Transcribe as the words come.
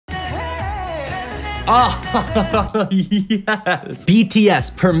Oh, yes.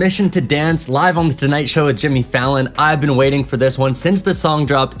 BTS Permission to Dance live on The Tonight Show with Jimmy Fallon. I've been waiting for this one since the song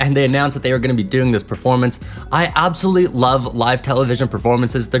dropped and they announced that they were going to be doing this performance. I absolutely love live television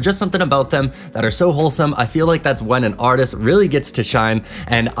performances. There's just something about them that are so wholesome. I feel like that's when an artist really gets to shine,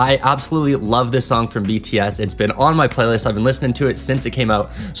 and I absolutely love this song from BTS. It's been on my playlist. I've been listening to it since it came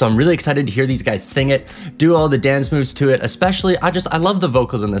out, so I'm really excited to hear these guys sing it, do all the dance moves to it. Especially, I love the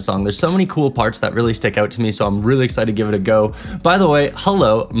vocals in this song. There's so many cool parts that really stick out to me, so I'm really excited to give it a go. By the way,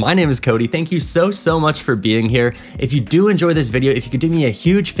 hello, my name is Cody. Thank you so much for being here. If you do enjoy this video, if you could do me a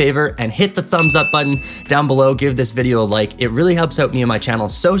huge favor and hit the thumbs up button down below, give this video a like. It really helps out me and my channel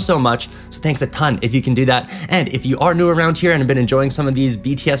so much, so thanks a ton if you can do that. And if you are new around here and have been enjoying some of these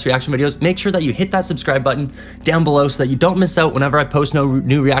BTS reaction videos, make sure that you hit that subscribe button down below so that you don't miss out whenever I post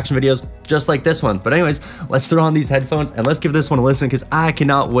new reaction videos just like this one. But anyways, let's throw on these headphones and let's give this one a listen because I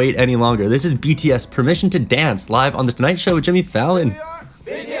cannot wait any longer. This is BTS Permission to Dance live on The Tonight Show with Jimmy Fallon. We are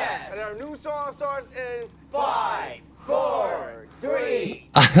BTS, and our new song starts in 5, 4, 3.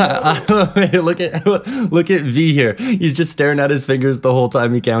 Look at V here. He's just staring at his fingers the whole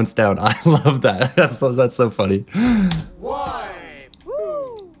time he counts down. I love that. That's so funny. 1.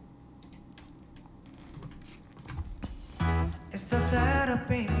 Woo.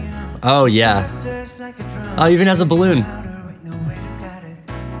 Oh yeah. Oh, even has a balloon.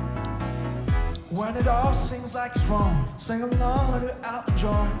 When it all seems like it's wrong, sing along to Elton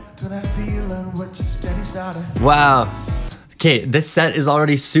John, to that feeling which is getting started. Wow. Okay, this set is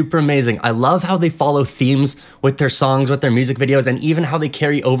already super amazing. I love how they follow themes with their songs, with their music videos, and even how they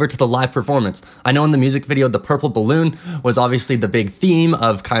carry over to the live performance. I know in the music video, the purple balloon was obviously the big theme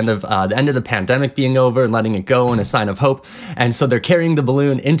of kind of the end of the pandemic being over and letting it go and a sign of hope. And so they're carrying the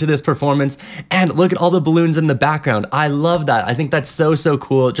balloon into this performance. And look at all the balloons in the background. I love that. I think that's so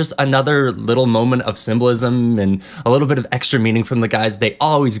cool. Just another little moment of symbolism and a little bit of extra meaning from the guys. They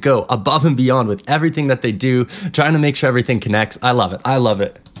always go above and beyond with everything that they do, trying to make sure everything connects. I love it. I love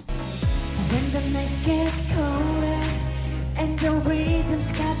it. When the nights get colder and the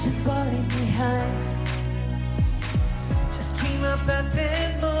rhythm's got you falling behind, just dream about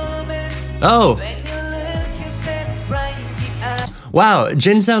that moment. Oh. When you look yourself right in the eye. Wow,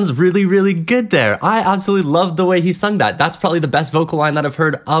 Jin sounds really good there. I absolutely love the way he sung that. That's probably the best vocal line that I've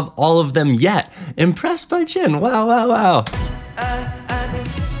heard of all of them yet. Impressed by Jin. Wow.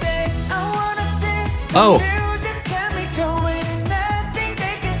 Oh.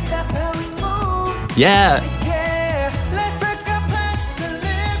 Yeah. Let's take a pass and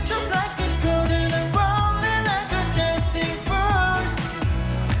live just like we golden and rolling like a dancing first.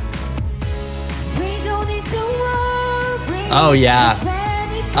 We don't need to worry. Oh yeah.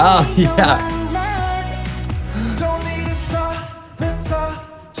 Oh yeah. Don't need to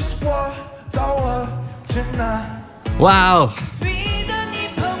talk, just walk the walk tonight. Wow. We don't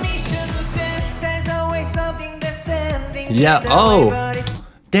need permission to dance. There's always something that's standing. Yeah. Oh.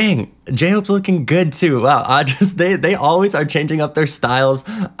 Dang, J-Hope's looking good too. Wow, they always are changing up their styles.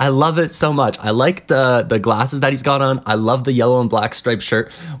 I love it so much. I like the glasses that he's got on. I love the yellow and black striped shirt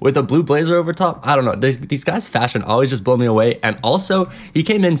with a blue blazer over top. I don't know, these guys' fashion always just blow me away. And also, he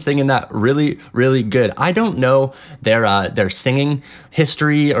came in singing that really good. I don't know their singing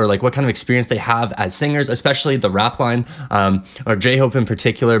history or like what kind of experience they have as singers, especially the rap line, or J-Hope in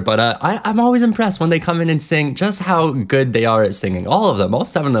particular. But I'm always impressed when they come in and sing just how good they are at singing. All of them, all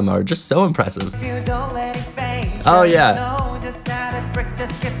 7 of them are just so impressive. Oh yeah.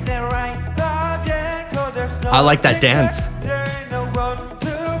 I like that dance.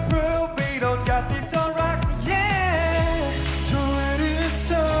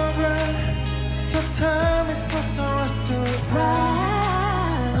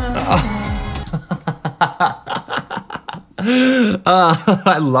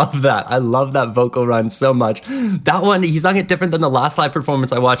 I love that. I love that vocal run so much. That one, he sung it different than the last live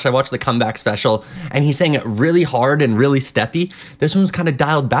performance I watched. I watched the comeback special and he sang it really hard and really steppy. This one was kind of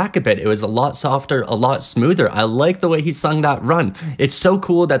dialed back a bit. It was a lot softer, a lot smoother. I like the way he sung that run. It's so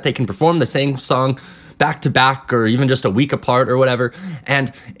cool that they can perform the same song back to back or even just a week apart or whatever,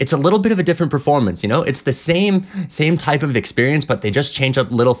 and it's a little bit of a different performance, you know? It's the same type of experience, but they just change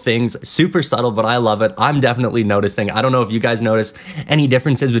up little things. Super subtle, but I love it. I'm definitely noticing. I don't know if you guys notice any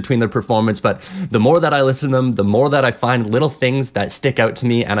differences between their performance, but the more that I listen to them, the more that I find little things that stick out to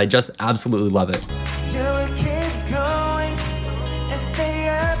me, and I just absolutely love it.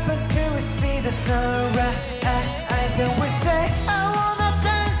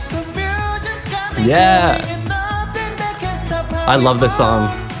 Yeah, I love this song.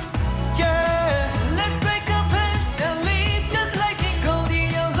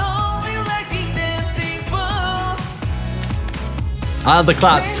 The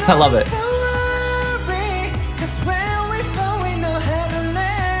claps, I love it.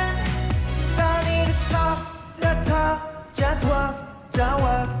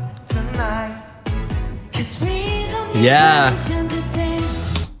 Yeah.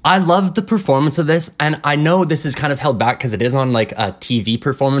 I love the performance of this, and I know this is kind of held back because it is on like a TV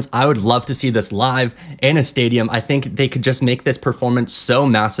performance. I would love to see this live in a stadium. I think they could just make this performance so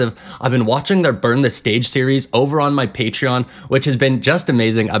massive. I've been watching their Burn the Stage series over on my Patreon, which has been just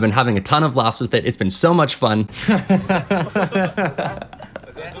amazing. I've been having a ton of laughs with it. It's been so much fun.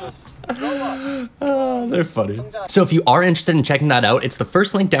 Oh, they're funny. So if you are interested in checking that out, it's the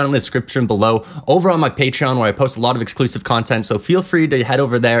first link down in the description below over on my Patreon, where I post a lot of exclusive content. So feel free to head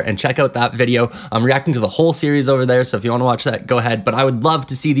over there and check out that video. I'm reacting to the whole series over there, so if you want to watch that, go ahead. But I would love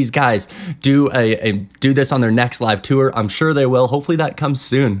to see these guys do this on their next live tour. I'm sure they will. Hopefully that comes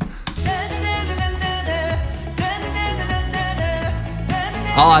soon.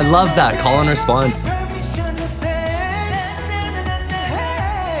 Oh, I love that call and response.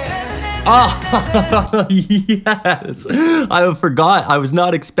 Oh, yes. I forgot. I was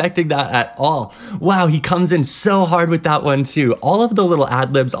not expecting that at all. Wow, he comes in so hard with that one too. All of the little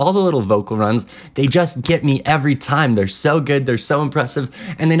ad-libs, all the little vocal runs, they just get me every time. They're so good, they're so impressive,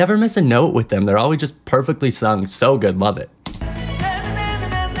 and they never miss a note with them. They're always just perfectly sung. So good, love it.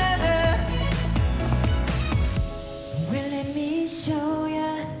 Let me show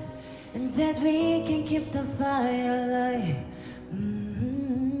ya that we can keep the fire alive.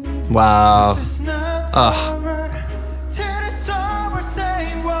 Wow.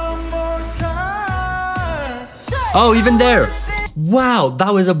 Oh, even there. Wow,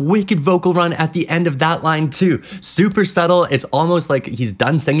 that was a wicked vocal run at the end of that line too. Super subtle. It's almost like he's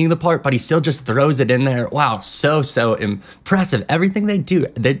done singing the part, but he still just throws it in there. Wow, so impressive. Everything they do,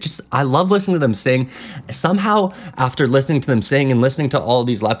 I love listening to them sing. Somehow, after listening to them sing and listening to all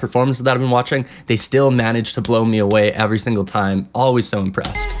these live performances that I've been watching, they still manage to blow me away every single time. Always so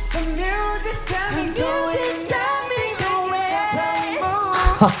impressed.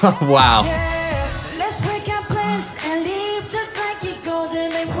 Wow.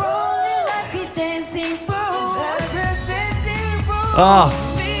 Oh.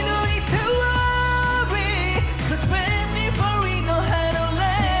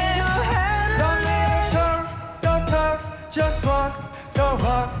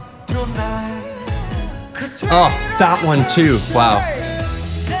 Oh, that one too. Wow.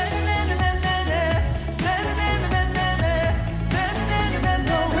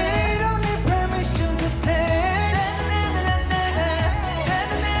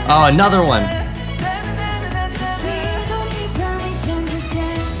 Oh, another one.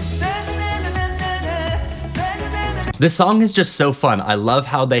 This song is just so fun. I love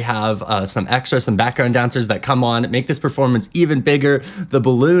how they have some background dancers that come on, make this performance even bigger. The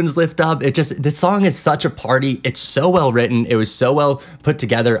balloons lift up. This song is such a party. It's so well written. It was so well put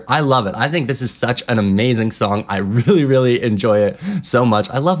together. I love it. I think this is such an amazing song. I really, really enjoy it so much.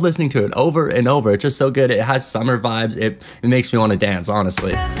 I love listening to it over and over. It's just so good. It has summer vibes. It makes me want to dance,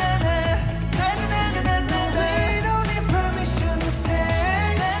 honestly.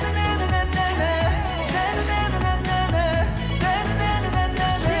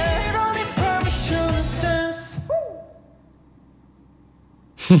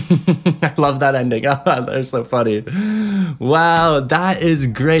 I love that ending. They're so funny. Wow, that is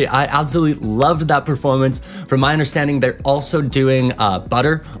great. I absolutely loved that performance. From my understanding, they're also doing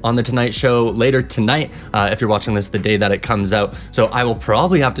Butter on The Tonight Show later tonight, if you're watching this the day that it comes out. So I will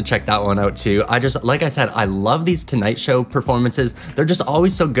probably have to check that one out too. Like I said, I love these Tonight Show performances. They're just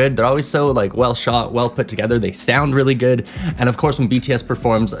always so good. They're always so like well shot, well put together. They sound really good. And of course, when BTS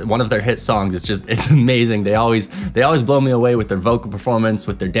performs one of their hit songs, it's amazing. They always blow me away with their vocal performance,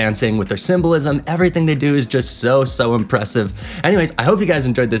 with their dancing, with their symbolism. Everything they do is just so impressive. Anyways, I hope you guys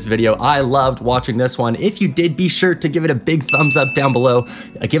enjoyed this video. I loved watching this one. If you did, be sure to give it a big thumbs up down below.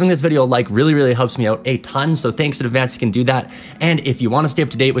 Giving this video a like really helps me out a ton, so thanks in advance. You can do that. And if you want to stay up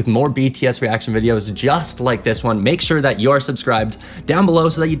to date with more BTS reaction videos just like this one, make sure that you're subscribed down below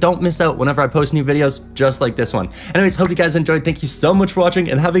so that you don't miss out whenever I post new videos just like this one. Anyways, hope you guys enjoyed. Thank you so much for watching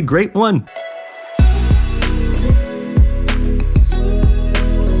and have a great one.